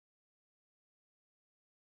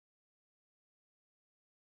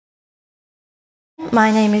My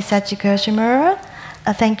name is Sachiko Yoshimura.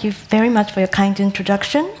 Thank you very much for your kind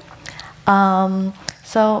introduction.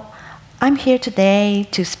 So I'm here today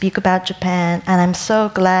to speak about Japan, and I'm so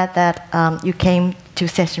glad that you came to a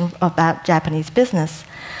session about Japanese business.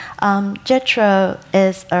 JETRO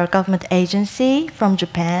is a government agency from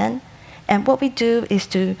Japan, and what we do is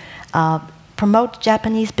to promote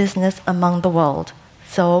Japanese business among the world.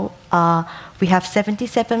 So we have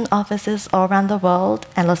 77 offices all around the world,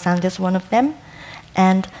 and Los Angeles is one of them.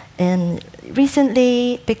 And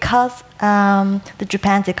recently, because the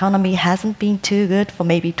Japan's economy hasn't been too good for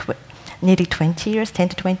maybe nearly 20 years, 10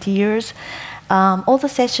 to 20 years, all the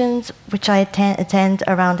sessions which I attend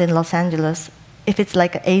around in Los Angeles, if it's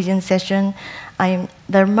like an Asian session,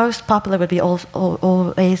 the most popular would be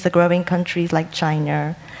always the growing countries like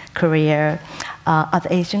China, Korea, other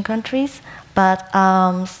Asian countries. But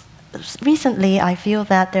recently, I feel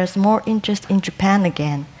that there's more interest in Japan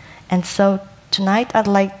again. And so tonight, I'd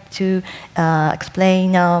like to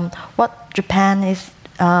explain what Japan is,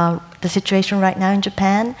 the situation right now in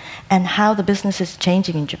Japan, and how the business is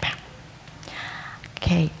changing in Japan.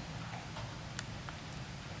 Okay.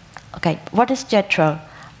 Okay, what is JETRO?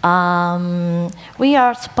 We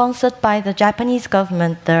are sponsored by the Japanese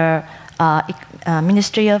government, the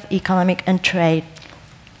Ministry of Economic and Trade.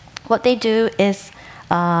 What they do is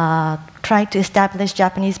try to establish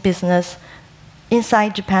Japanese business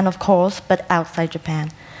inside Japan, of course, but outside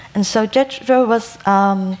Japan. And so JETRO was,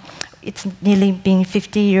 it's nearly been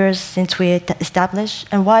 50 years since we established,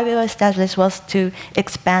 and why we were established was to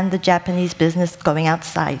expand the Japanese business going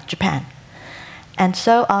outside Japan. And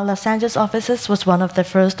so our Los Angeles offices was one of the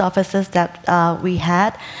first offices that we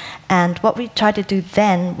had, and what we tried to do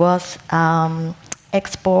then was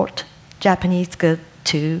export Japanese goods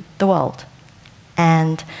to the world.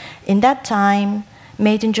 And in that time,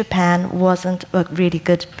 made in Japan wasn't a really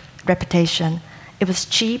good reputation. It was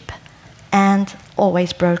cheap and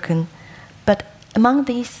always broken. But among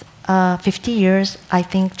these 50 years, I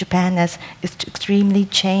think Japan has extremely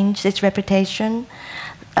changed its reputation.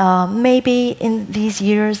 Maybe in these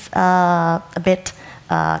years, a bit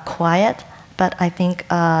quiet, but I think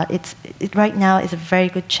right now is a very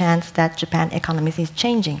good chance that Japan economy is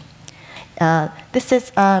changing. This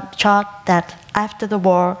is a chart that after the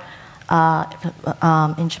war,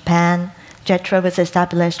 in Japan, JETRO was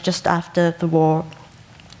established just after the war.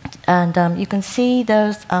 And you can see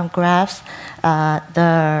those graphs,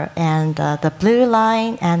 the blue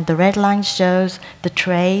line and the red line shows the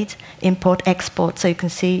trade, import, export. So you can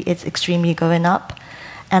see it's extremely going up.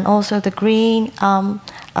 And also the green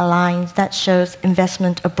lines, that shows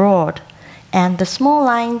investment abroad. And the small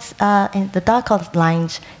lines, the darker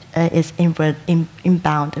lines, is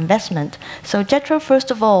inbound investment. So JETRO,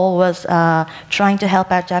 first of all, was trying to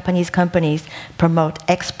help out Japanese companies promote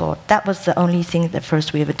export. That was the only thing that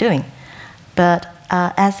first we were doing. But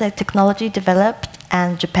as the technology developed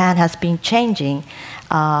and Japan has been changing,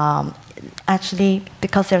 actually,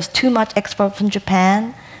 because there's too much export from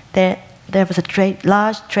Japan, there was a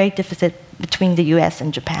large trade deficit between the US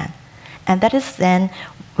and Japan. And that is then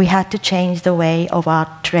we had to change the way of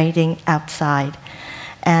our trading outside.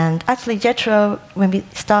 And actually, JETRO, when we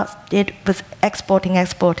started, was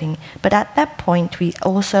exporting. But at that point, we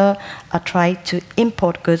also tried to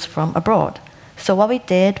import goods from abroad. So what we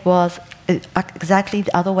did was exactly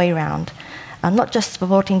the other way around. Not just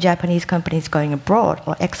supporting Japanese companies going abroad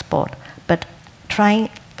or export, but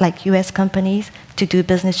trying, like US companies, to do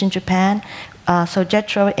business in Japan. So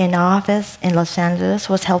JETRO in our office in Los Angeles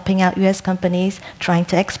was helping out US companies trying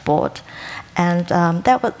to export. And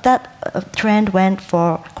that trend went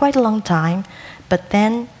for quite a long time. But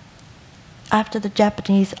then, after the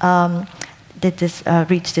Japanese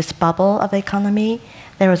reached this bubble of the economy,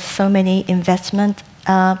 there was so many investment.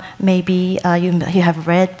 Maybe you have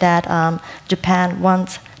read that Japan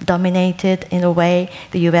once dominated, in a way,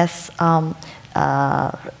 the US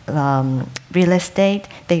real estate.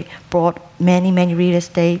 They brought many real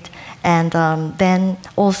estate, and then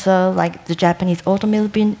also like the Japanese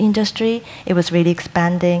automobile industry, it was really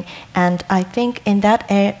expanding. And I think in that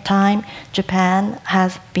time, Japan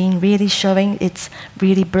has been really showing its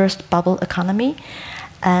really burst bubble economy.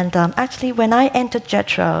 And actually, when I entered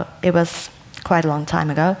JETRO, it was quite a long time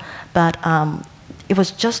ago, but it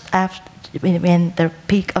was just after when the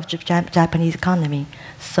peak of Japanese economy.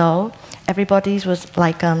 So everybody was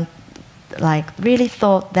like really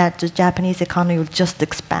thought that the Japanese economy would just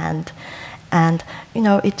expand. And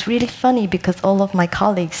it's really funny because all of my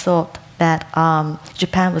colleagues thought that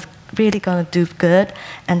Japan was really going to do good.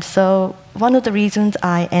 And so one of the reasons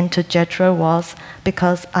I entered JETRO was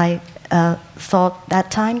because I thought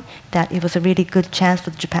that time that it was a really good chance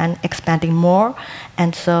for Japan expanding more,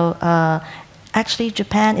 and so actually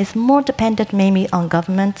Japan is more dependent maybe on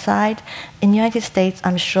government side. In the United States,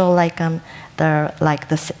 I'm sure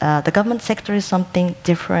the government sector is something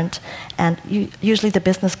different, and usually the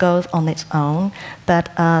business goes on its own. But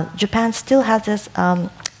Japan still has this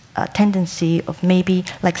tendency of maybe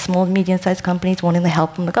like small, medium-sized companies wanting the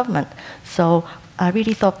help from the government. So I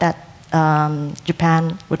really thought that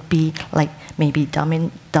Japan would be like maybe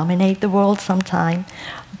dominate the world sometime,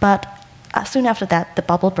 but soon after that the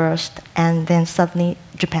bubble burst, and then suddenly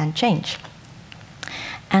Japan changed.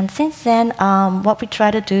 And since then, what we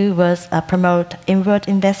tried to do was promote inward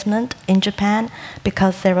investment in Japan,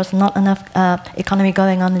 because there was not enough economy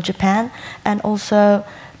going on in Japan, and also,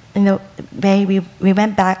 we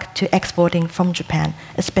went back to exporting from Japan,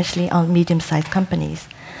 especially on medium-sized companies.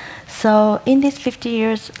 So in these 50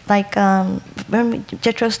 years, when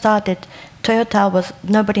Jetro started,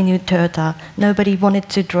 nobody knew Toyota. Nobody wanted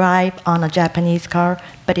to drive on a Japanese car,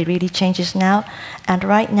 but it really changes now. And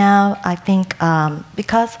right now, I think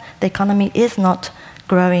because the economy is not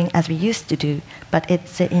growing as we used to do, but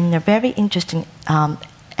it's in a very interesting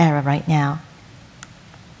era right now.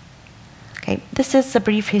 Okay, this is a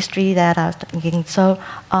brief history that I was thinking. So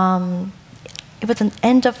it was the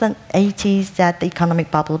end of the 80s that the economic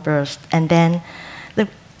bubble burst, and then the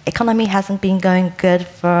economy hasn't been going good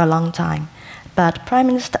for a long time. But Prime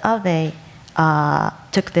Minister Abe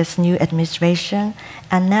took this new administration,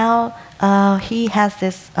 and now he has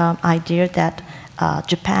this idea that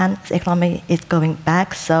Japan's economy is going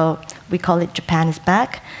back, so we call it Japan is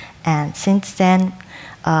back. And since then,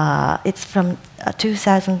 it's from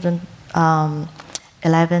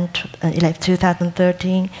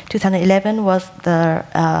 2013. 2011 was the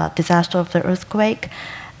disaster of the earthquake.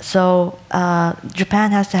 So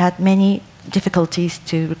Japan has had many difficulties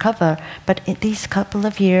to recover. But in these couple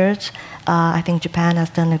of years, I think Japan has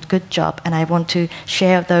done a good job. And I want to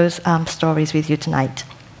share those stories with you tonight.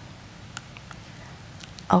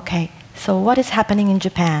 Okay, so what is happening in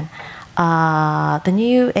Japan? The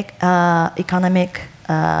new economic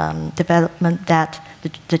development that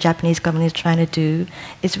the Japanese government is trying to do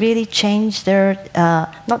is really change their,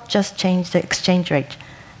 not just change the exchange rate.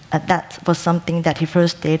 That was something that he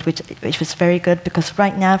first did, which was very good, because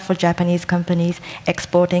right now for Japanese companies,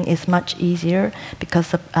 exporting is much easier because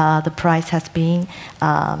the price has been,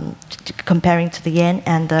 comparing to the yen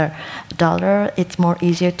and the dollar, it's more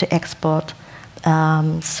easier to export.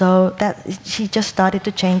 So that he just started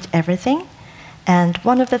to change everything. And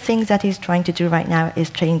one of the things that he's trying to do right now is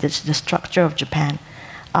change the structure of Japan.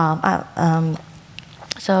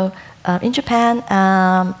 In Japan,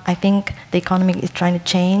 I think the economy is trying to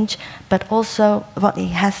change, but also what it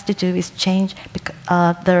has to do is change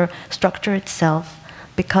the structure itself,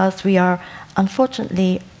 because we are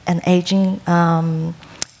unfortunately an aging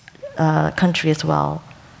country as well.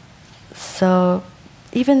 So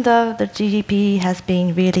even though the GDP has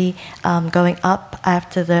been really going up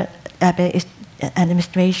after the Abe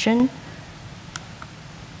administration,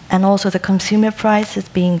 and also the consumer price has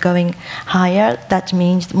been going higher, that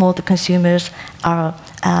means more the consumers are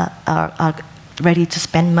ready to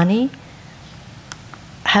spend money.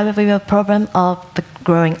 However, we have a problem of the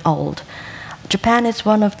growing old. Japan is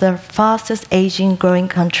one of the fastest aging growing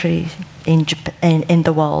countries in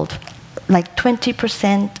the world. Like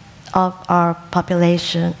 20% of our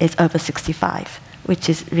population is over 65, which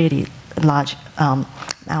is really a large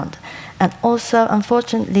amount. And also,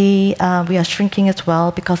 unfortunately, we are shrinking as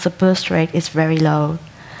well because the birth rate is very low.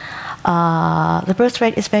 The birth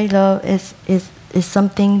rate is very low is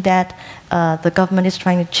something that the government is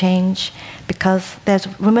trying to change, because there's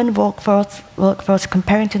women workforce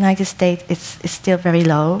comparing to the United States is still very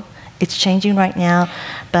low. It's changing right now,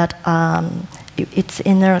 but it's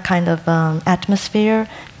in a kind of atmosphere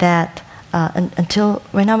that until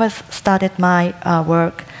when I started my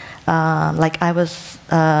work, like I was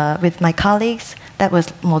with my colleagues, that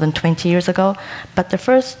was more than 20 years ago. But the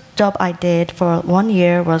first job I did for 1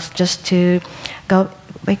 year was just to go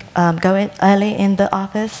in early in the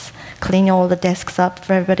office, clean all the desks up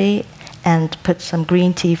for everybody, and put some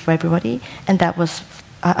green tea for everybody. And that was,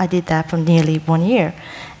 I did that for nearly 1 year.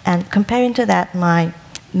 And comparing to that, my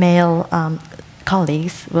male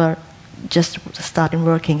colleagues were just starting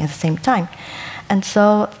working at the same time. And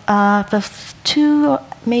so the 2,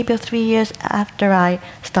 maybe 3 years after I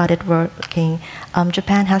started working,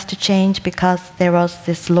 Japan has to change, because there was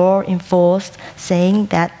this law enforced saying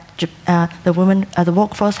that the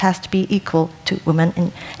workforce has to be equal to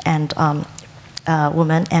women and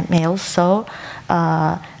males. So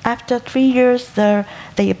after 3 years,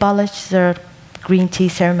 they abolished the green tea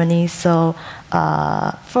ceremonies. So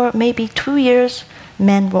for maybe 2 years,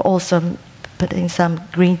 men were also putting some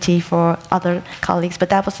green tea for other colleagues, but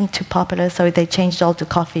that wasn't too popular, so they changed all to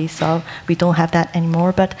coffee, so we don't have that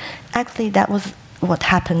anymore. But actually that was what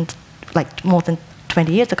happened like more than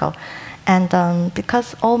 20 years ago. And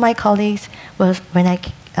because all my colleagues was,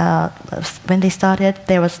 when they started,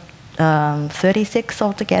 there was 36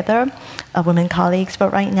 altogether, women colleagues,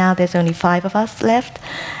 but right now there's only 5 of us left.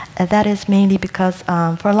 That is mainly because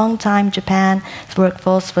for a long time Japan's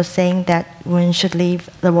workforce was saying that women should leave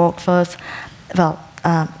the workforce. Well,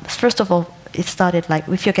 first of all, it started like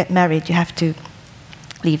if you get married, you have to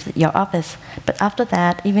leave your office. But after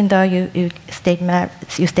that, even though you stay in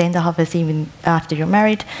the office even after you're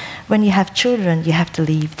married, when you have children, you have to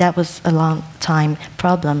leave. That was a long time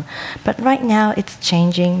problem. But right now, it's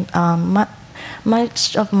changing.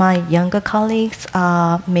 Much of my younger colleagues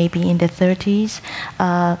are maybe in their 30s.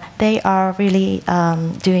 They are really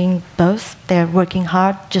doing both. They're working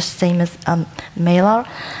hard, just same as male are,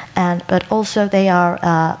 but also they are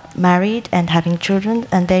married and having children,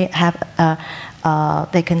 and they have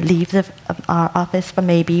they can leave our office for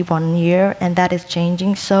maybe 1 year, and that is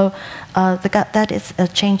changing. So that is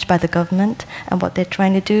changed by the government, and what they're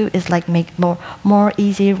trying to do is like make more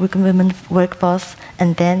easy women workforce,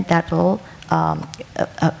 and then that will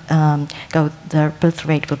the birth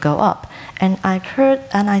rate will go up. And I've heard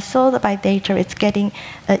and I saw that by data it's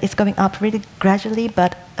going up really gradually,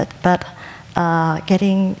 but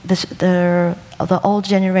getting the old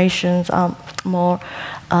generations are more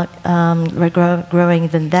growing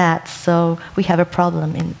than that. So we have a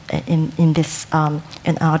problem in this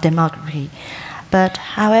in our demography. But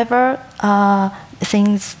however,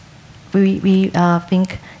 things we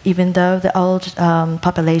think even though the old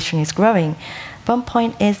population is growing, one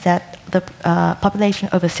point is that the population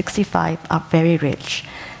over 65 are very rich.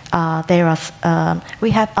 We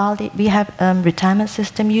have retirement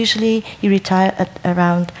system. Usually you retire at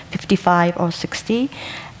around 55 or 60,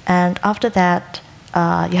 and after that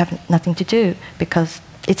you have nothing to do because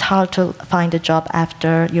it's hard to find a job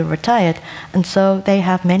after you're retired. And so they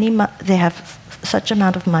have such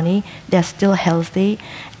amount of money. They're still healthy,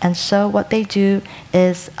 and so what they do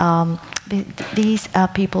is these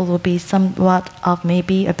people will be somewhat of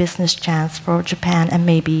maybe a business chance for Japan and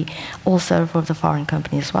maybe also for the foreign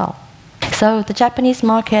company as well. So the Japanese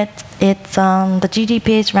market, the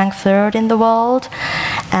GDP is ranked 3rd in the world,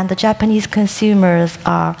 and the Japanese consumers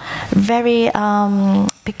are very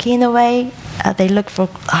picky in a way. They look for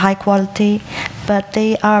high quality, but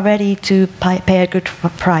they are ready to pay a good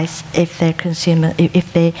price if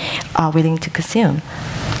they are willing to consume.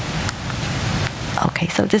 Okay,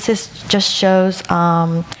 so this just shows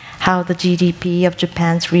how the GDP of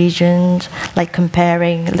Japan's regions, like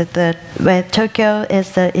comparing where Tokyo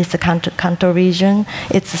is the Kanto region,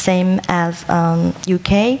 it's the same as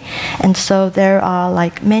UK, and so there are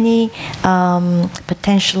like many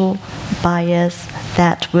potential buyers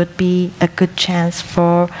that would be a good chance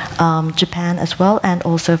for Japan as well, and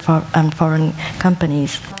also for foreign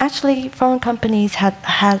companies. Actually, foreign companies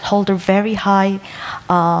hold a very high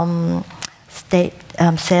state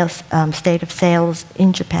of sales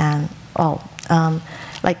in Japan.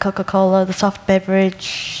 Like Coca-Cola, the soft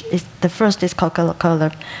beverage, the first is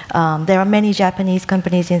Coca-Cola. There are many Japanese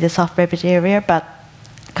companies in the soft beverage area, but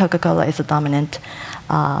Coca-Cola is a dominant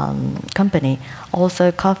company.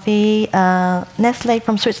 Also coffee, Nestle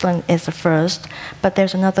from Switzerland is the first, but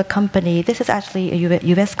there's another company. This is actually a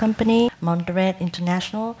US company, Monterey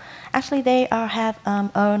International. Actually, they have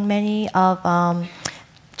owned many of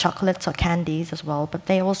chocolates or candies as well, but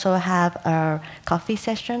they also have a coffee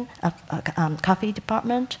section, coffee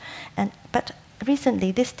department. But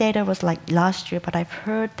recently, this data was like last year, but I've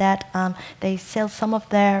heard that they sell some of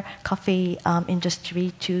their coffee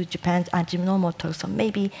industry to Japan's Ajinomoto, so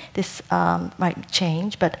maybe this might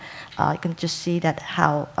change, but you can just see that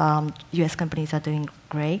how US companies are doing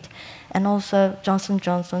great. And also Johnson &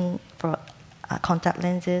 Johnson for contact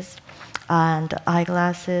lenses and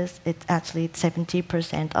eyeglasses, it's actually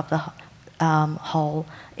 70% of the whole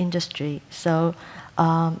industry. So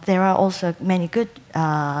there are also many good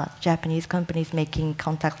Japanese companies making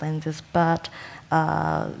contact lenses, but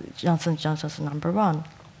Johnson & Johnson is #1.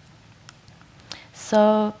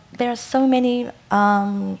 So there are so many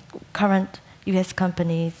current US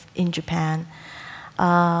companies in Japan.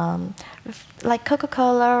 Like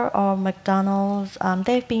Coca-Cola or McDonald's,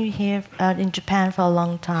 they've been here in Japan for a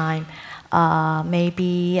long time.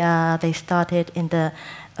 Maybe they started in the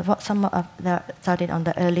started on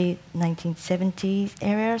the early 1970s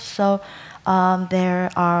area. So they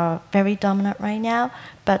are very dominant right now.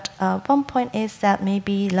 But one point is that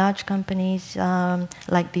maybe large companies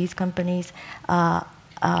like these companies,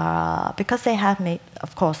 because they have made,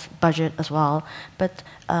 of course, budget as well, but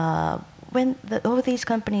when all these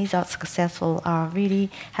companies are successful, are really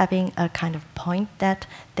having a kind of point that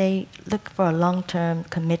they look for a long-term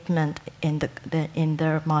commitment in in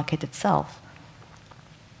their market itself.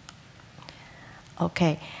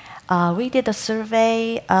 Okay. We did a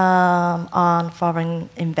survey on foreign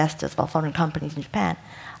investors, well, foreign companies in Japan.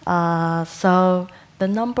 So the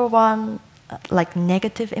number one, like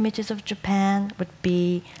negative images of Japan would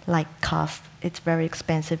be like cost. It's very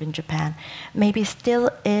expensive in Japan. Maybe still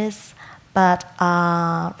is, but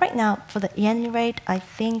right now for the yen rate, I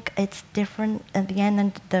think it's different. And the yen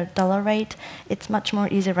and the dollar rate, it's much more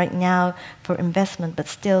easy right now for investment, but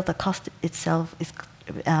still the cost itself is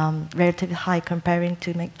relatively high comparing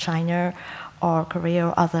to like China or Korea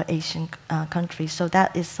or other Asian countries. So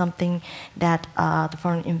that is something that the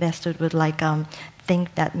foreign investors would like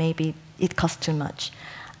think that maybe it costs too much.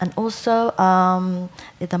 And also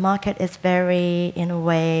the market is very, in a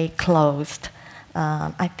way, closed.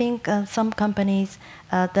 I think some companies,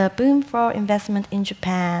 the boom for investment in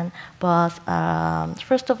Japan was,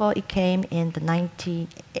 first of all, it came in the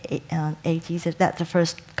 1980s, that's the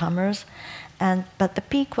first commerce. But the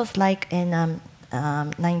peak was like in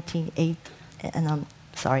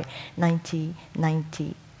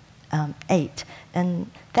 1998, and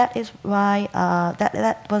that is why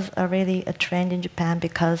that was really a trend in Japan,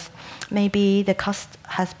 because maybe the cost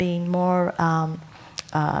has been more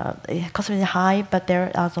it costs really high, but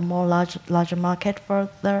there is a more larger market for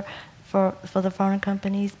the foreign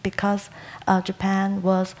companies, because Japan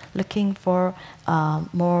was looking for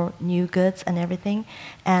more new goods and everything,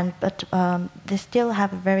 but they still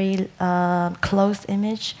have a very close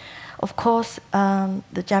image. Of course,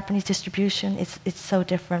 the Japanese distribution is so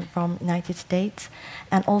different from United States,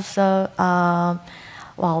 and also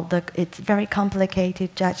well, it's very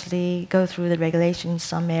complicated to actually go through the regulation in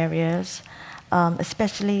some areas.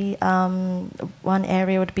 Especially one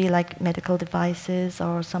area would be like medical devices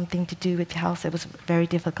or something to do with health. It was very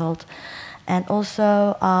difficult. And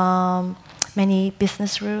also many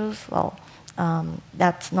business rules. Well,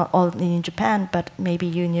 that's not only in Japan, but maybe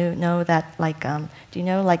you know that, like, do you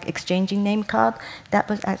know, like exchanging name card? That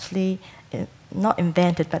was actually not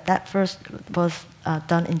invented, but that first was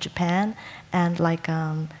done in Japan. And like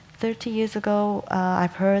 30 years ago,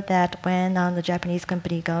 I've heard that when the Japanese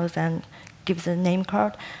company goes and gives a name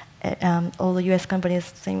card, all the US companies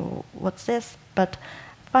think, what's this? But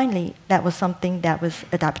finally, that was something that was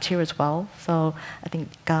adapted here as well. So I think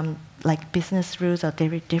like business rules are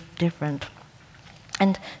very different.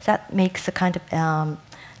 And that makes a kind of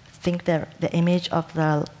think the image of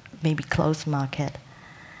the maybe closed market.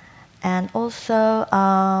 And also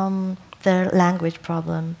the language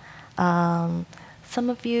problem. Some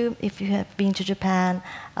of you, if you have been to Japan,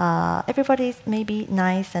 everybody's maybe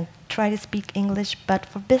nice and try to speak English, but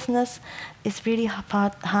for business, it's really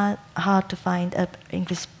hard to find an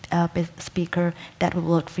English speaker that will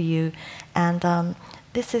work for you. And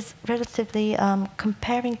this is relatively,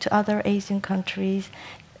 comparing to other Asian countries,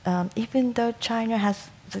 even though China has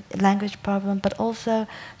the language problem, but also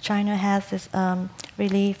China has this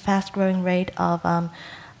really fast-growing rate of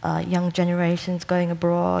young generations going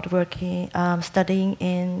abroad, working, studying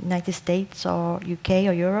in United States or UK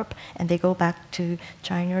or Europe, and they go back to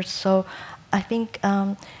China. So I think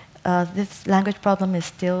this language problem is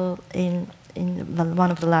still in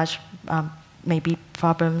one of the large maybe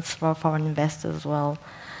problems for foreign investors as well.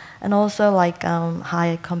 And also like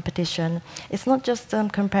high competition. It's not just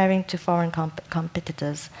comparing to foreign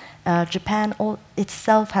competitors. Japan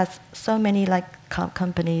itself has so many like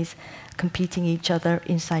companies competing each other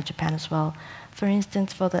inside Japan as well. For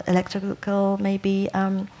instance, for the electrical maybe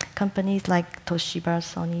companies like Toshiba,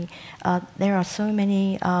 Sony, there are so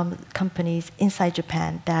many companies inside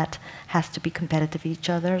Japan that has to be competitive with each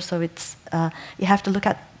other. So it's you have to look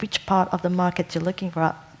at which part of the market you're looking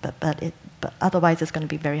for, but otherwise it's going to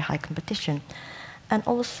be very high competition. And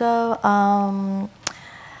also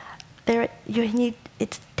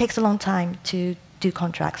it takes a long time to do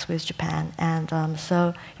contracts with Japan, and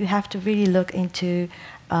so you have to really look into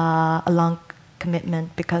a long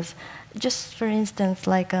commitment, because just for instance,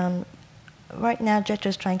 like right now JETRO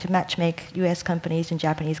is trying to matchmake US companies and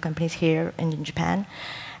Japanese companies here in Japan,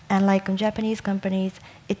 and like on Japanese companies,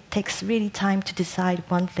 it takes really time to decide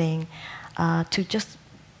one thing, to just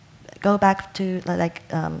go back to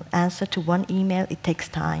answer to one email, it takes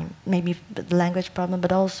time. Maybe the language problem,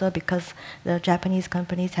 but also because the Japanese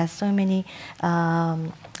companies has so many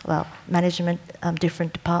management,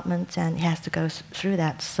 different departments, and it has to go through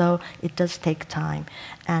that. So it does take time.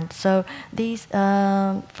 And so these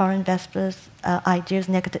foreign investors' ideas,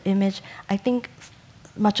 negative image, I think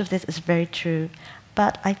much of this is very true.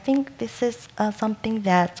 But I think this is something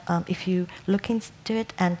that if you look into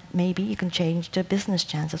it, and maybe you can change the business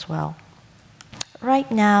chance as well. Right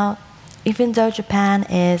now, even though Japan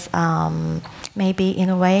is maybe in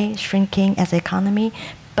a way shrinking as an economy,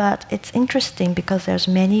 but it's interesting because there's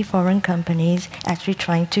many foreign companies actually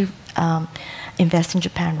trying to invest in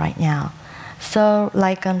Japan right now. So,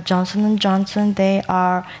 like Johnson & Johnson, they're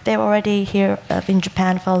already here in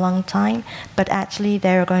Japan for a long time, but actually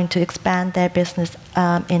they're going to expand their business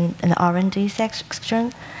in the R&D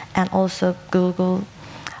section, and also Google,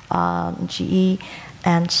 GE,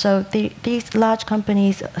 and so these large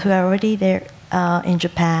companies who are already there in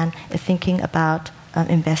Japan are thinking about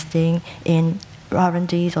investing in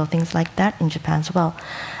R&Ds or things like that in Japan as well,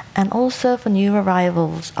 and also for new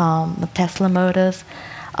arrivals, Tesla Motors.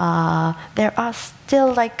 There are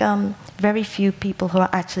still very few people who are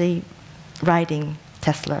actually riding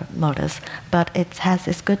Tesla Motors, but it has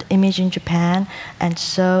this good image in Japan, and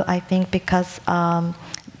so I think because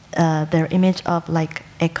their image of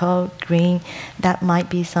eco, green, that might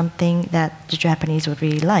be something that the Japanese would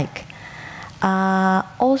really like.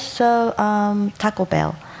 Also, Taco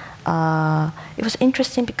Bell. It was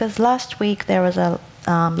interesting because last week there was a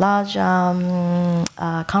large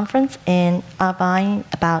conference in Irvine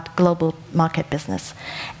about global market business.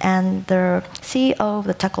 And the CEO of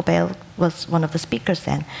the Taco Bell was one of the speakers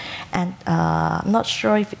then. And I'm not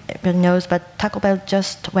sure if everyone knows, but Taco Bell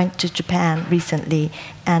just went to Japan recently,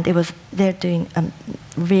 and they're doing a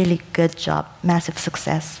really good job, massive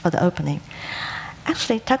success for the opening.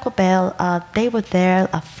 Actually, Taco Bell, they were there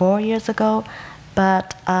 4 years ago,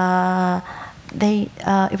 but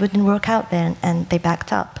it wouldn't work out then, and they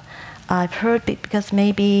backed up. I've heard because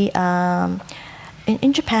maybe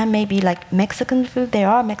in Japan, maybe like Mexican food, there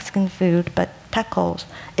are Mexican food, but tacos,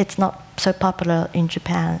 it's not so popular in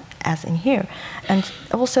Japan as in here. And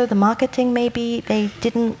also the marketing, maybe they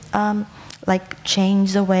didn't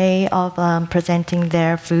change the way of presenting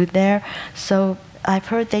their food there. So I've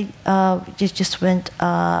heard they just went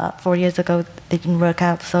 4 years ago, they didn't work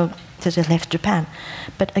out, so they left Japan.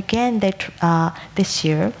 But again,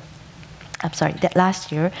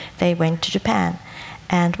 last year, they went to Japan.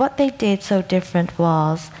 And what they did so different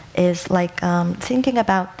is thinking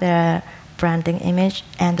about their branding image,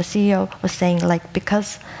 and the CEO was saying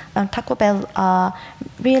because Taco Bell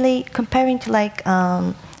really comparing to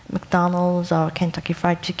McDonald's or Kentucky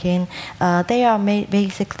Fried Chicken, they are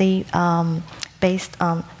basically based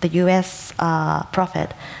on the US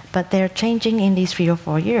profit, but they're changing in these 3 or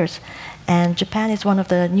 4 years. And Japan is one of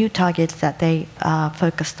the new targets that they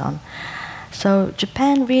focused on. So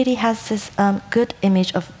Japan really has this good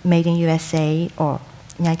image of made in USA or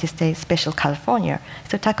United States, special California.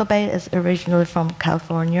 So Taco Bell is originally from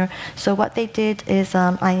California. So what they did is,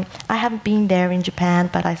 I haven't been there in Japan,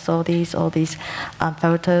 but I saw all these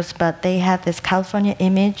photos. But they have this California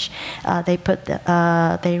image. They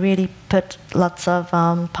really put lots of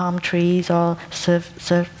palm trees or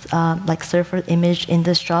surfer image in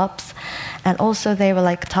the shops, and also they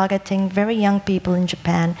were targeting very young people in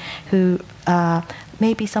Japan who.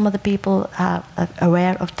 Maybe some of the people are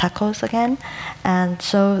aware of tacos again, and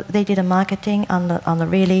so they did a marketing on the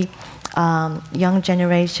really young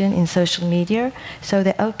generation in social media. So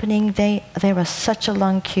the opening, there was such a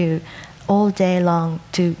long queue all day long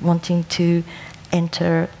to wanting to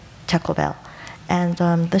enter Taco Bell. And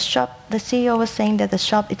the CEO was saying that the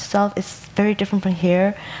shop itself is very different from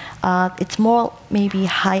here. It's more maybe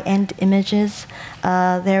high-end images.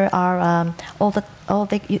 There are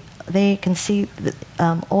they can see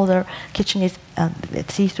all the kitchen is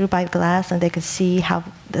see-through by glass, and they can see how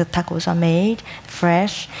the tacos are made,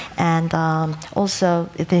 fresh. And also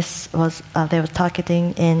they were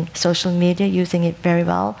targeting in social media, using it very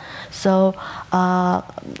well. So on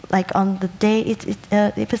the day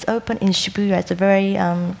it was open in Shibuya, it's a very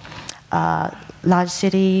large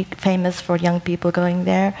city, famous for young people going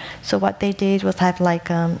there. So what they did was have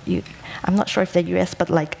I'm not sure if they're US, but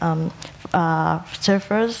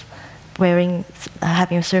surfers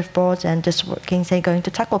having surfboards and just working, going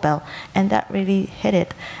to Taco Bell, and that really hit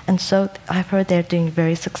it. And so I've heard they're doing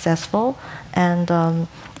very successful, and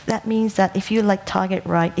that means that if you target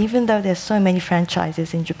right, even though there's so many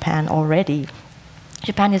franchises in Japan already,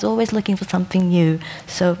 Japan is always looking for something new.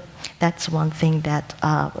 So that's one thing that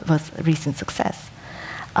was a recent success.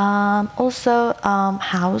 Also,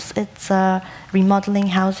 house, it's remodeling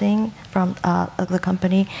housing from the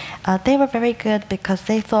company. They were very good because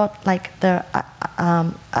they thought like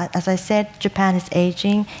as I said, Japan is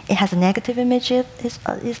aging. It has a negative image is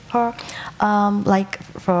for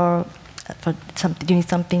doing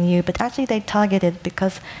something new, but actually they targeted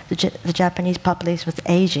because the Japanese population was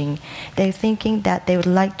aging. They're thinking that they would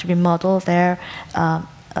like to remodel their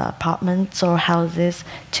apartments or houses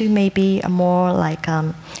to maybe a more like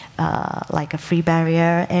a free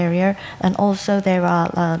barrier area, and also there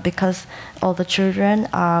are because all the children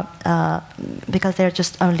are because they're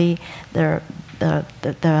just only the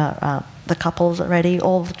couples already,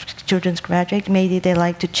 all the children graduate, maybe they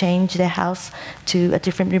like to change their house to a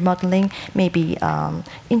different remodeling. Maybe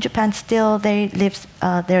in Japan still they live,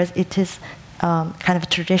 it is kind of a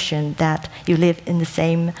tradition that you live in the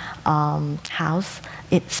same house,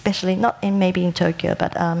 especially not in maybe in Tokyo,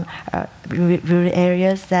 but rural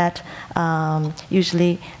areas that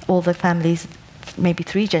usually all the families, maybe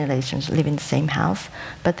 3 generations live in the same house,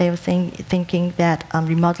 but they were thinking that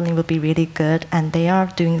remodeling would be really good, and they are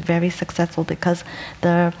doing very successful because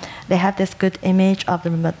they have this good image of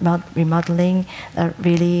the remodeling.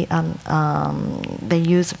 Really, they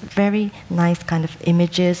use very nice kind of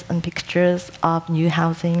images and pictures of new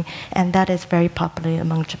housing, and that is very popular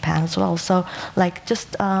among Japan as well. So, like,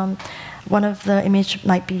 just one of the image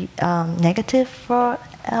might be negative for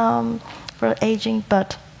aging,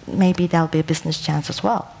 but maybe that'll be a business chance as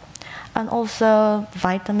well. And also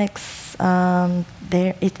Vitamix,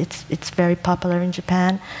 it's very popular in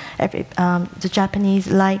Japan. The Japanese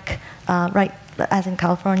like, right, as in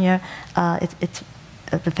California, it's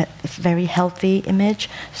a very healthy image.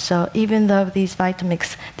 So even though these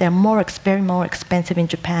Vitamix, they're very more expensive in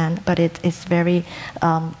Japan, but it's very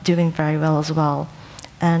doing very well as well.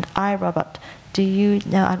 And iRobot. Do you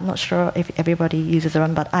know? I'm not sure if everybody uses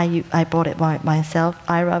it, but I bought it myself.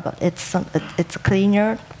 iRobot. It's a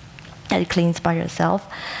cleaner. It cleans by yourself,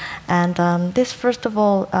 and this first of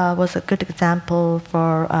all was a good example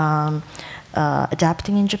for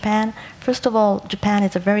adapting in Japan. First of all, Japan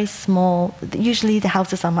is a very small. Usually the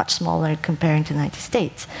houses are much smaller comparing to the United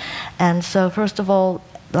States, and so first of all,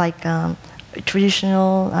 like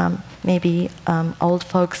traditional, maybe old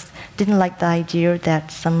folks didn't like the idea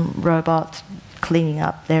that some robot cleaning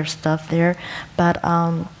up their stuff there, but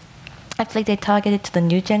actually they targeted to the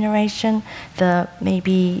new generation.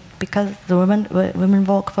 Maybe because the women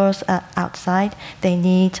workforce are outside, they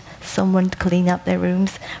need someone to clean up their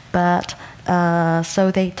rooms, but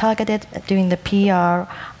so they targeted doing the PR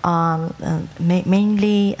on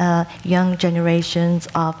mainly young generations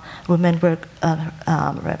of women work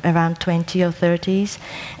around 20 or 30s,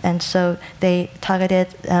 and so they targeted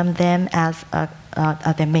them as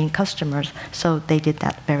their main customers. So they did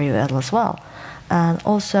that very well as well. And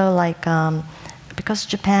also, like, because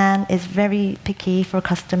Japan is very picky for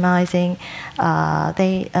customizing,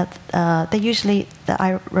 they usually, the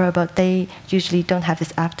iRobot, they usually don't have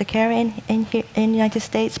this aftercare in the United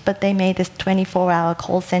States, but they made this 24-hour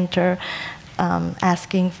call center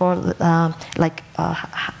asking for, like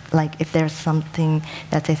if there's something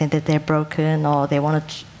that they think that they're broken or they want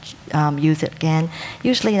to use it again.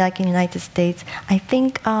 Usually, like in the United States, I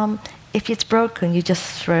think if it's broken, you just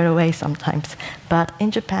throw it away sometimes. But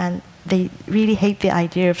in Japan, they really hate the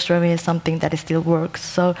idea of throwing away something that still works.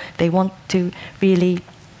 So they want to really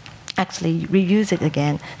actually reuse it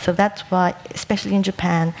again. So that's why, especially in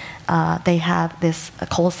Japan, they have this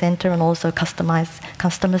call center and also customized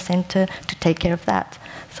customer center to take care of that.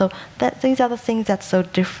 So these are the things that's so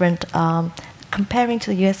different comparing to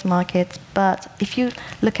the US market. But if you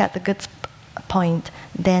look at the good point,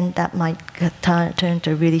 then that might turn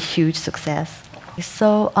to a really huge success.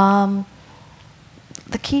 So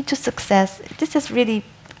the key to success, this is really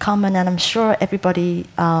common, and I'm sure everybody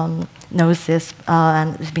knows this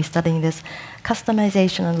and has been studying this: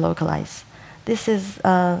 customization and localize. This is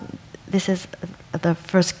the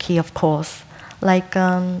first key, of course. Like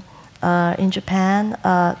in Japan,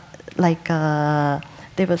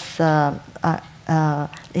 there was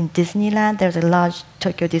in Disneyland. There's a large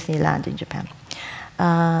Tokyo Disneyland in Japan.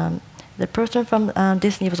 The person from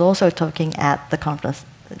Disney was also talking at the conference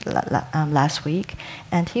last week,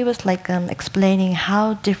 and he was like explaining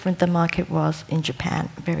how different the market was in Japan,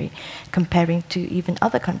 very comparing to even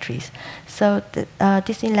other countries. So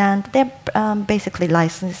Disneyland, they're basically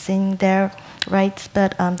licensing their rights,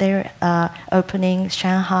 but they're opening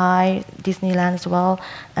Shanghai Disneyland as well,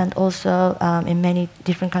 and also in many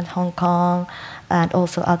different countries, Hong Kong, and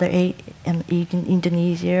also other even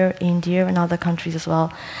Indonesia, India, and other countries as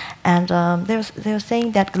well. And they were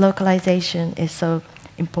saying that localization is so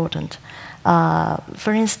important.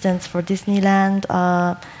 For instance, for Disneyland,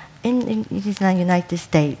 in Disneyland United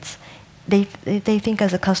States, they think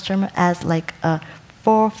as a customer as like a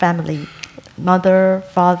four family, mother,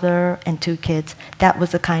 father, and two kids. That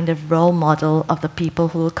was a kind of role model of the people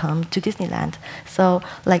who will come to Disneyland. So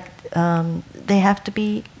like they have to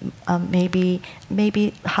be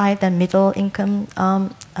maybe higher than middle income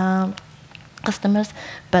customers,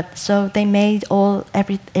 but so they made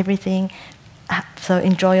everything so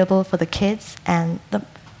enjoyable for the kids and the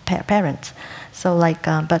parents. So like,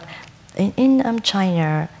 but in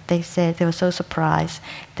China, they said they were so surprised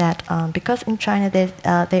that because in China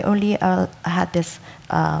they only had this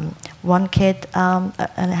one kid,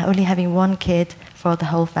 only having one kid for the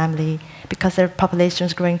whole family because their population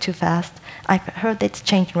is growing too fast. I've heard it's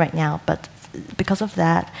changing right now, but because of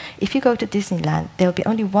that, if you go to Disneyland, there'll be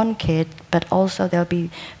only one kid, but also there'll be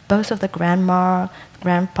both of the grandma,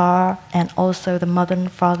 grandpa, and also the mother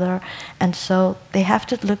and father, and so they have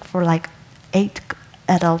to look for like 8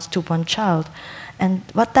 adults to one child. And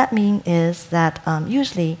what that means is that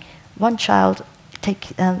usually one child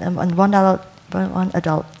and one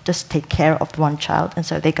adult just take care of one child, and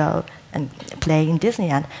so they go and play in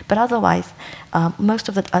Disneyland. But otherwise, most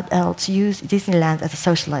of the adults use Disneyland as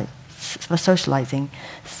a for socializing.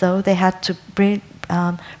 So they had to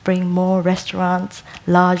bring more restaurants,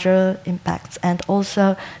 larger impacts, and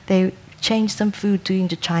also they changed some food to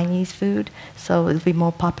into Chinese food, so it would be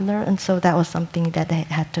more popular, and so that was something that they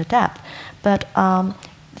had to adapt. But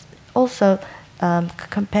also,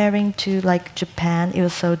 comparing to like Japan, it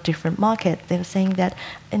was so different market. They were saying that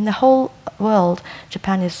in the whole world,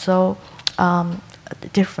 Japan is so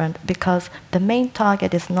different because the main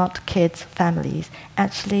target is not kids, families.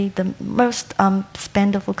 Actually, the most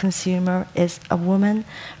spendable consumer is a woman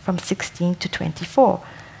from 16 to 24.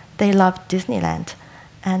 They love Disneyland.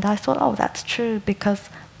 And I thought, oh, that's true because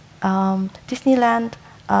Disneyland,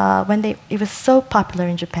 it was so popular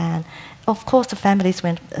in Japan, of course the families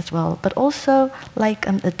went as well, but also like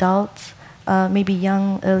adults, maybe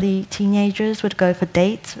young, early teenagers would go for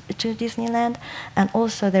dates to Disneyland. And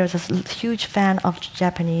also there was a huge fan of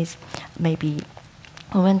Japanese, maybe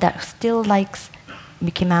woman that still likes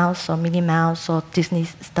Mickey Mouse or Minnie Mouse or Disney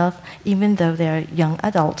stuff, even though they're young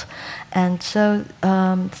adult. And so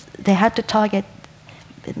they had to target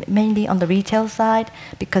mainly on the retail side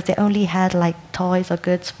because they only had like toys or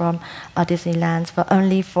goods from Disneyland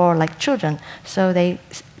only for like children. So they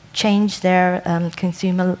changed their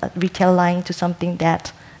consumer retail line to something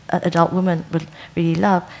that adult women would really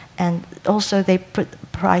love, and also they put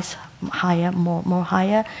price higher, more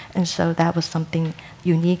higher, and so that was something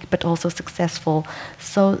unique but also successful.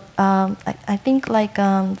 So I think like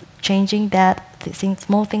changing that,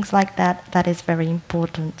 small things like that is very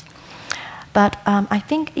important. But I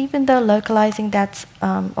think even though localizing, that's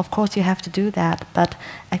of course you have to do that. But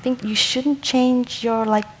I think you shouldn't change your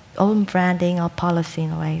like own branding or policy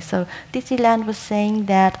in a way. So Disneyland was saying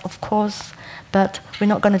that, of course, but we're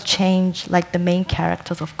not going to change like the main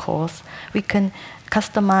characters. Of course, we can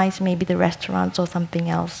customize maybe the restaurants or something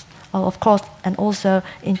else. Oh, of course, and also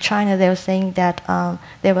in China they were saying that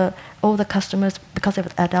there were all the customers, because they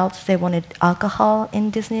were adults, they wanted alcohol in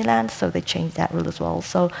Disneyland, so they changed that rule as well.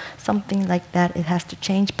 So something like that, it has to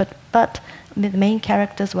change. But the main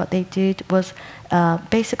characters, what they did was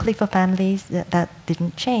basically for families that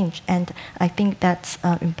didn't change, and I think that's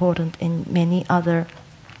important in many other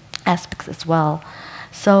aspects as well.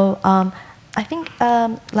 So I think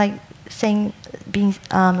like saying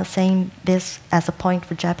this as a point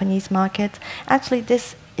for Japanese market. Actually,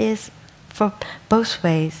 this is for both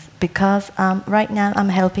ways because right now I'm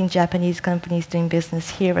helping Japanese companies doing business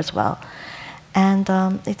here as well. And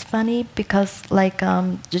it's funny because like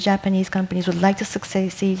the Japanese companies would like to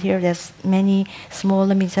succeed here. There's many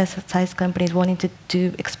small and medium-sized companies wanting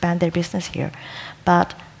to expand their business here,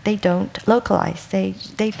 but they don't localize. They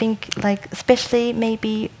think like, especially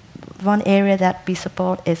maybe one area that we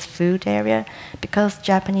support is food area, because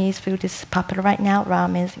Japanese food is popular right now,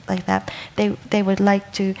 ramen, things like that. They would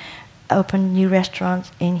like to open new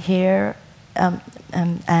restaurants in here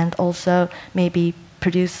and also maybe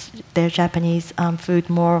produce their Japanese food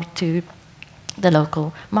more to the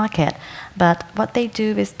local market. But what they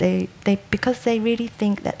do is they because they really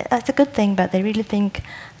think that that's a good thing, but they really think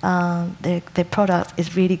their product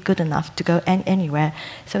is really good enough to go anywhere.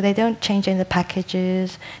 So they don't change any of the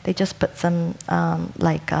packages. They just put some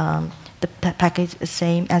the package the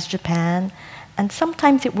same as Japan, and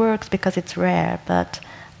sometimes it works because it's rare, but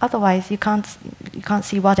otherwise you can't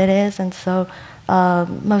see what it is, and so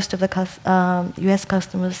most of the U.S.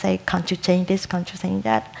 customers say, "Can't you change this? Can't you change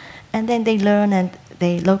that?" And then they learn and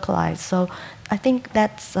they localize. So I think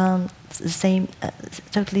that's the same,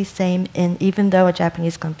 totally same. Even though a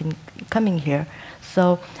Japanese company coming here,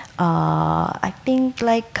 so I think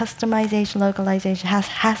like customization, localization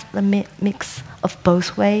has a mix of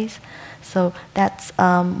both ways. So that's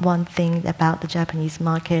one thing about the Japanese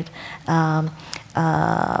market.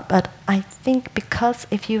 But I think because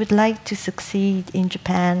if you would like to succeed in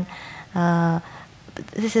Japan,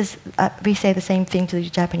 this is we say the same thing to the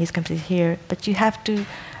Japanese companies here. But you have to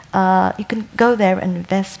you can go there and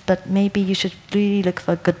invest, but maybe you should really look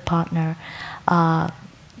for a good partner.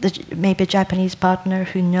 Maybe a Japanese partner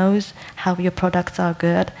who knows how your products are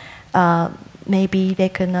good. Maybe they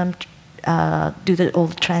can do all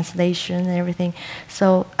the translation and everything.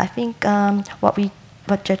 So I think what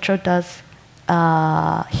Jetro does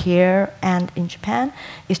here and in Japan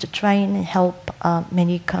is to try and help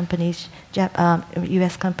many companies,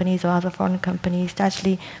 U.S. companies or other foreign companies, to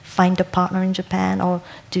actually find a partner in Japan or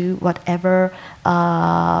do whatever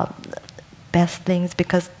best things,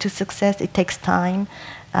 because to success it takes time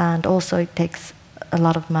and also it takes a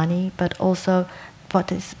lot of money, but also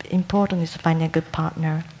what is important is to find a good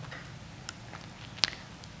partner.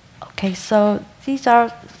 Okay, so these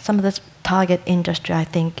are some of the target industry I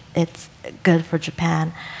think it's good for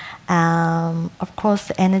Japan. Of course,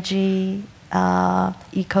 the energy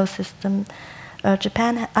ecosystem.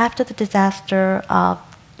 Japan, after the disaster of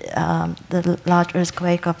the large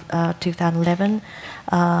earthquake of 2011,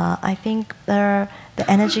 I think the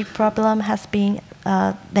energy problem has been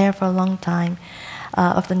there for a long time.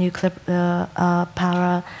 Of the nuclear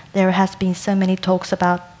power, there has been so many talks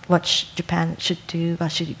about what Japan should do, where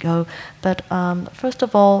should it go. But first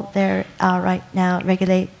of all, they are right now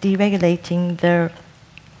deregulating their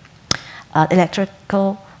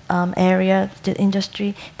electrical area, the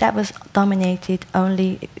industry that was dominated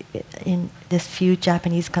only in this few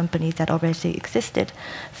Japanese companies that already existed.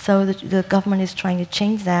 So the government is trying to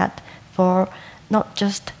change that for not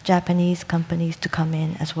just Japanese companies to come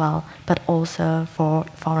in as well, but also for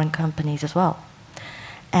foreign companies as well.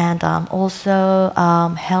 And also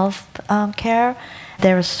health care.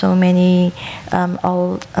 There are so many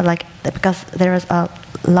because there is a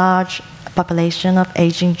large population of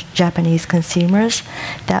aging Japanese consumers,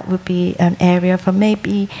 that would be an area for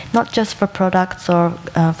maybe not just for products or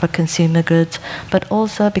for consumer goods, but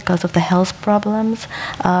also because of the health problems.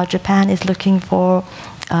 Japan is looking for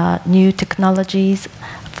new technologies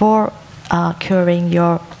for curing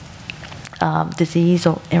your disease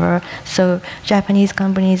or error. So Japanese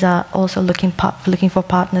companies are also looking for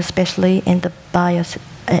partners, especially in the bio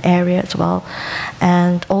area as well,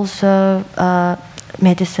 and also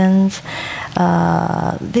medicines.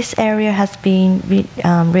 This area has been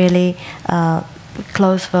really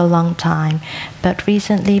closed for a long time, but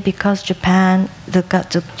recently, because the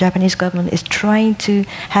Japanese government is trying to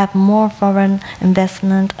have more foreign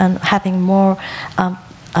investment and having more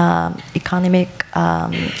economic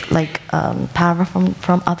power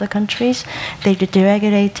from other countries, they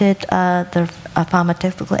deregulated the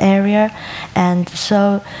pharmaceutical area, and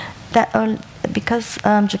so that because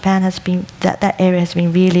Japan has been that area has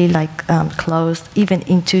been really closed even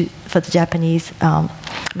for the Japanese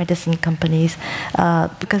medicine companies,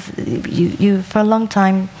 because you for a long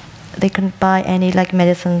time they couldn't buy any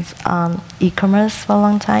medicines on e-commerce for a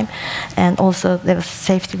long time, and also there was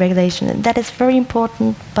safety regulation, and that is very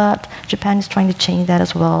important, but Japan is trying to change that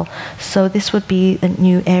as well. So this would be a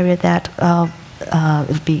new area that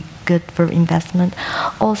would be good for investment.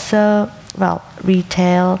 Also, well,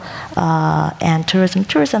 retail and tourism.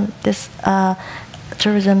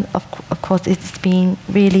 Tourism, of course, it's been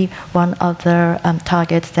really one of the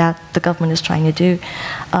targets that the government is trying to do.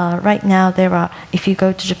 Right now, if you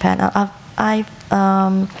go to Japan, I've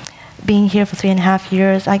been here for 3.5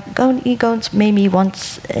 years. I go maybe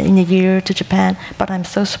once in a year to Japan, but I'm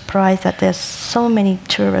so surprised that there's so many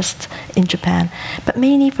tourists in Japan. But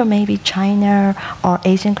mainly from maybe China or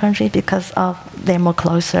Asian countries, because they're more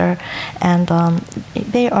closer, and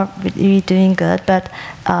they are really doing good. But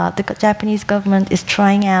the Japanese government is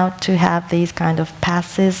trying out to have these kind of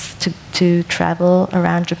passes to travel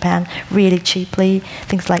around Japan really cheaply,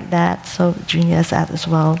 things like that. So doing that as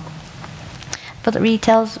well. For the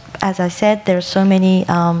retails, as I said, there are so many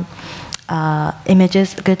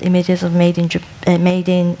good images of made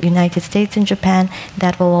in United States and Japan.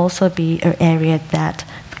 That will also be an area that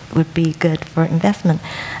would be good for investment.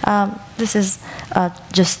 This is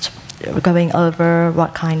just going over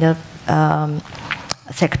what kind of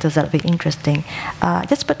sectors that will be interesting.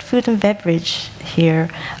 Just put food and beverage here,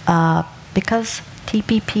 because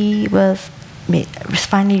TPP was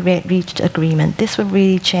finally reached agreement. This will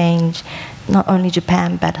really change not only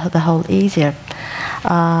Japan but the whole Asia.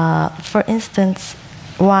 For instance,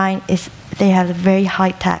 wine is, they have a very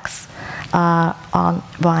high tax on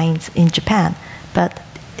wines in Japan. But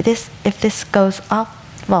if this goes up,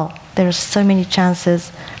 well, there's so many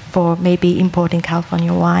chances for maybe importing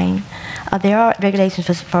California wine. There are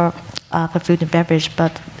regulations for food and beverage,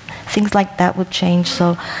 but things like that would change.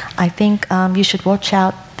 So I think you should watch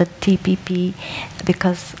out the TPP,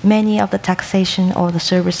 because many of the taxation or the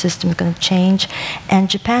service system is going to change. And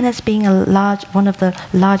Japan, as being one of the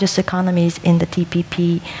largest economies in the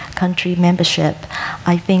TPP country membership,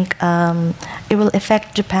 I think it will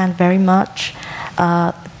affect Japan very much.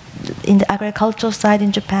 In the agricultural side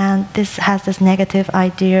in Japan, this has this negative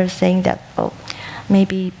idea saying that, oh,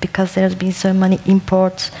 maybe because there's been so many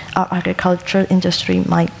imports, our agricultural industry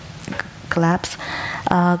might collapse.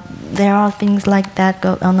 There are things like that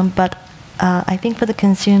go on, but I think for the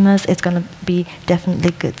consumers, it's going to be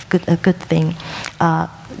definitely a good thing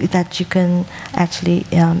that you can actually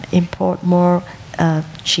import more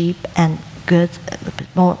cheap and goods,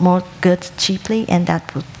 more goods cheaply, and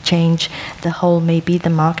that will change the whole, maybe the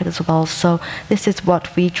market as well. So this is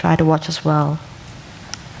what we try to watch as well.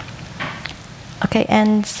 Okay,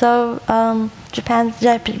 and so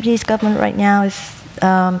Japanese government right now is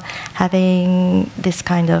having this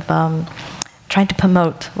kind of trying to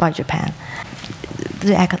promote White Japan.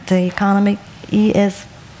 The economy is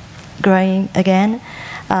growing again.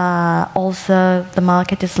 Also, the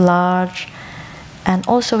market is large. And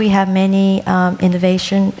also we have many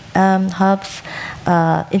innovation hubs.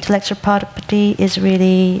 Intellectual property is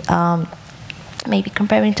really, maybe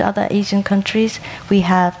comparing to other Asian countries, we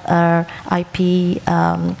have our IP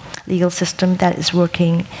legal system that is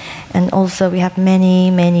working. And also we have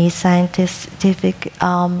many scientific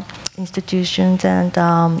institutions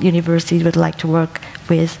and universities would like to work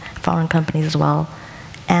with foreign companies as well.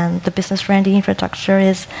 And the business-friendly infrastructure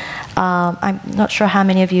is, I'm not sure how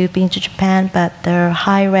many of you have been to Japan, but there are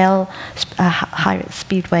high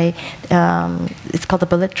speedway, it's called the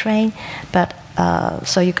bullet train, but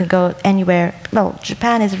so you can go anywhere. Well,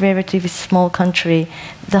 Japan is a relatively small country.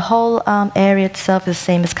 The whole area itself is the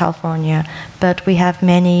same as California, but we have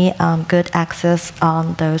many good access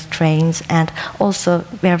on those trains, and also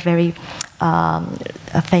we are very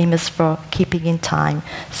famous for keeping in time.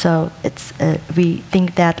 So it's we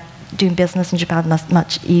think that doing business in Japan is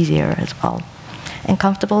much easier as well. And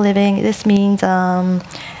comfortable living, this means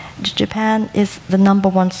Japan is the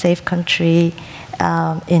 #1 safe country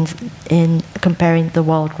in comparing the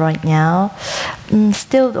world right now.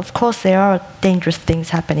 Still, of course, there are dangerous things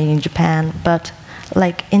happening in Japan, but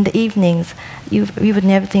like in the evenings, you would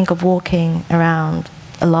never think of walking around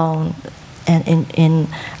alone and in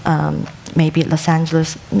maybe Los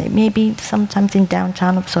Angeles, maybe sometimes in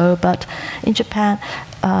downtown or so, but in Japan,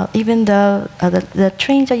 even though the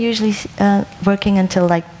trains are usually working until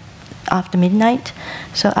like after midnight,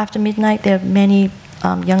 so after midnight there are many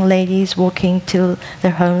young ladies walking to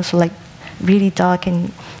their homes, like really dark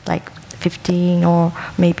in like 15 or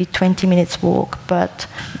maybe 20 minutes walk, but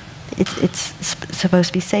it's supposed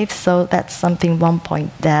to be safe, so that's one point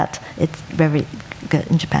that it's very good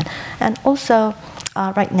in Japan. And also,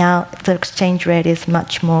 right now, the exchange rate is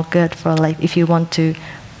much more good for like if you want to,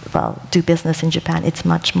 well, do business in Japan. It's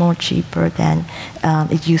much more cheaper than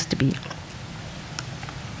it used to be.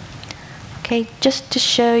 Okay, just to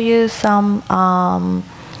show you some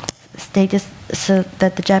status so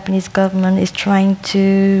that the Japanese government is trying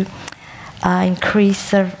to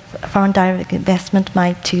increase foreign direct investment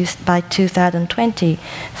by 2020.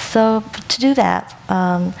 So to do that,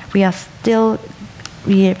 we are still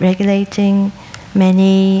regulating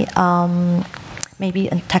many, maybe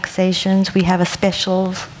in taxations. We have a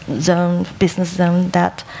special zone, business zone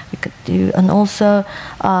that we could do. And also,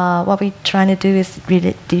 what we're trying to do is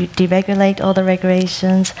really deregulate all the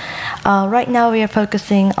regulations. Right now, we are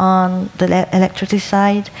focusing on the electricity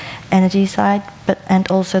side, energy side,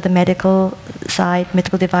 and also the medical side,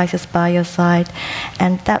 medical devices, bio side.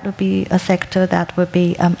 And that would be a sector that would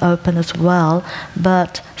be open as well.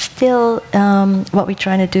 But still, what we're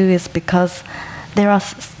trying to do is, because there are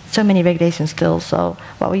so many regulations still, so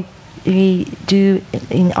what we do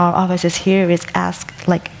in our offices here is ask,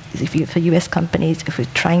 like, for U.S. companies, if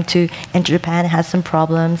we're trying to enter Japan, has some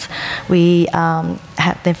problems, we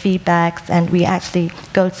have their feedbacks, and we actually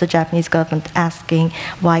go to the Japanese government asking,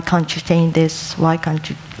 why can't you change this? Why can't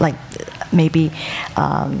you, like, maybe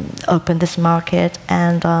open this market?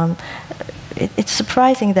 And it's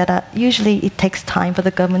surprising that usually it takes time for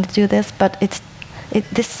the government to do this, but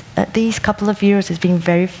these couple of years has been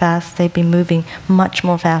very fast. They've been moving much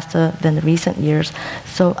more faster than the recent years.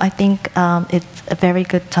 So I think it's a very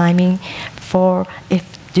good timing for if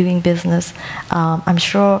doing business. I'm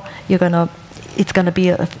sure you're gonna, it's going to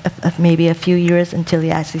be maybe a few years until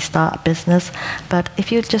you actually start a business. But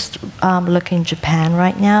if you just look in Japan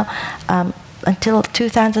right now, until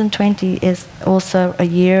 2020 is also a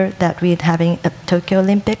year that we're having a Tokyo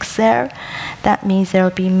Olympics there. That means there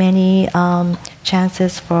will be many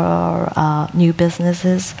chances for new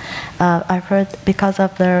businesses. I've heard because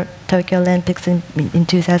of the Tokyo Olympics in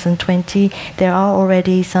 2020, there are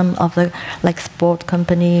already some of the like sport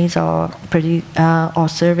companies or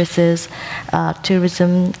services,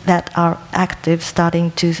 tourism that are active,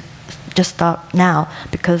 starting to just start now,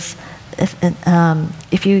 because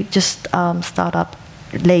if you just start up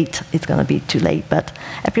late, it's going to be too late. But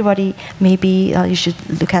everybody, maybe you should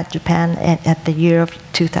look at Japan at the year of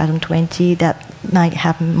 2020. That might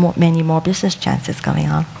have many more business chances going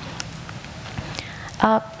on.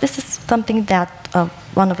 This is something that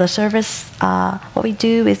one of the service. What we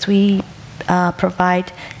do is we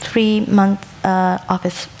provide 3-month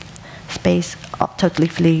office space totally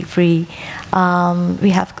free. We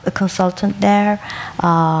have a consultant there,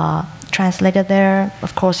 translator there.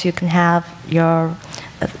 Of course, you can have your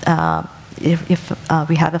if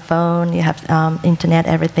we have a phone, you have internet,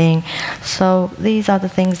 everything. So these are the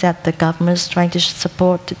things that the government is trying to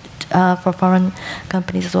support for foreign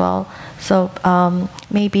companies as well. So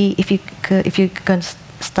maybe if you can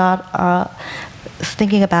start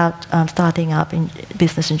thinking about starting up in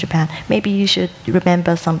business in Japan, maybe you should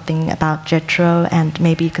remember something about JETRO, and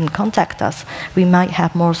maybe you can contact us. We might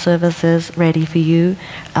have more services ready for you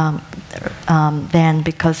then,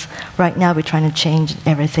 because right now we're trying to change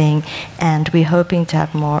everything, and we're hoping to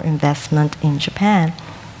have more investment in Japan.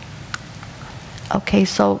 Okay,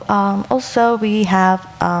 so also we have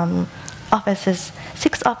offices.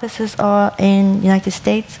 6 offices are in United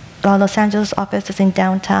States. Los Angeles office is in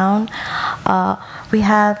downtown. We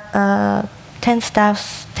have 10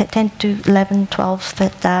 staffs, 10 to 11, 12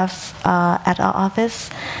 staffs at our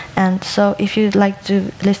office. And so if you'd like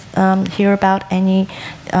to hear about any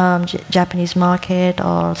Japanese market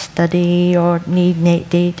or study or need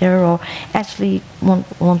data, or actually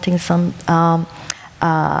wanting some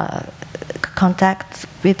contacts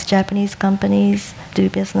with Japanese companies, do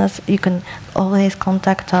business, you can always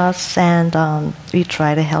contact us, and we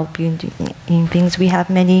try to help you in things. We have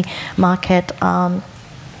many market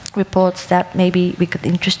reports that maybe we could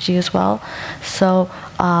interest you as well. So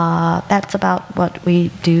that's about what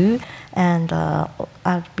we do, and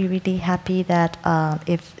I'd be really happy that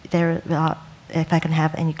if I can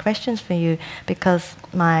have any questions for you, because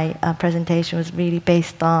my presentation was really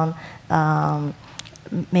based on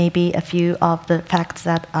maybe a few of the facts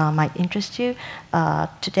that might interest you.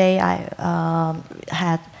 Today I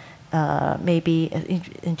had maybe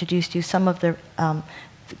introduced you some of the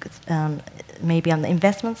maybe on the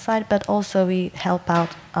investment side, but also we help out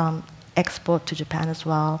export to Japan as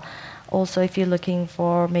well. Also, if you're looking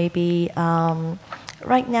for maybe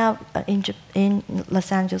right now in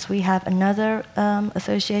Los Angeles, we have another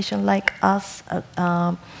association like us,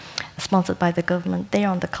 sponsored by the government. They're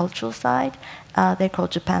on the cultural side. They're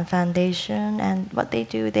called Japan Foundation, and what they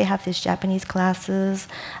do, they have these Japanese classes.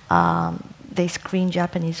 They screen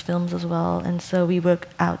Japanese films as well, and so we work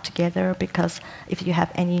out together, because if you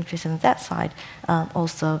have any interest in that side,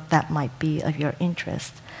 also that might be of your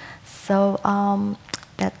interest. So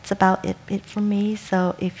that's about it from me.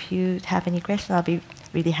 So if you have any questions, I'll be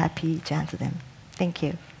really happy to answer them. Thank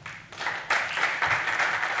you.